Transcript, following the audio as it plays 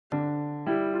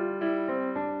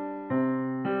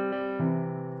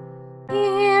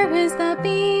is the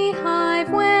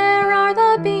beehive, where are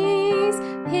the bees?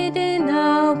 Hidden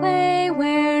away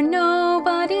where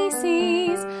nobody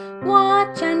sees.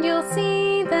 Watch and you'll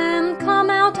see them come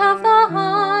out of the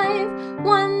hive.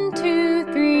 1, 2,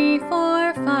 3,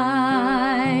 4,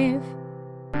 5.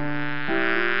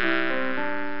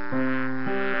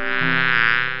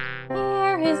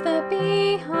 Here is the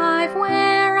beehive,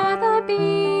 where are the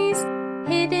bees?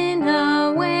 Hidden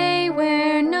away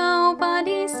where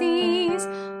nobody sees.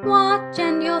 Watch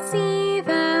and you'll see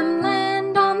them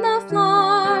land on the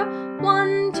floor.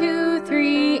 1, 2,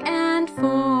 3, and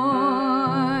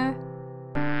 4.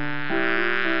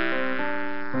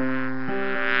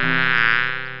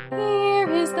 Here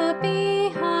is the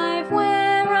beehive,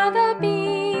 where are the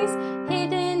bees?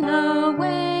 Hidden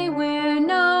away where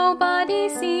nobody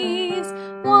sees.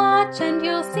 Watch and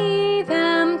you'll see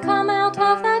them come out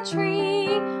of the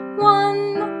tree.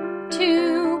 1,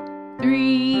 2,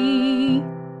 3.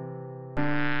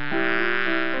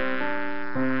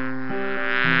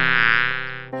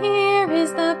 Here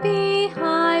is the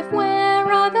beehive, where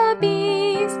are the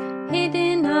bees?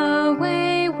 Hidden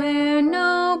away where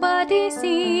nobody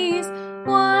sees.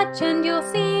 Watch and you'll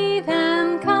see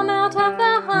them come out of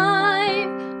the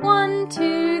hive. 1,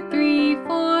 2, 3,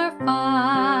 4,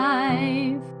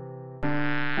 5.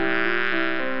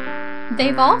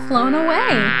 They've all flown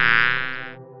away.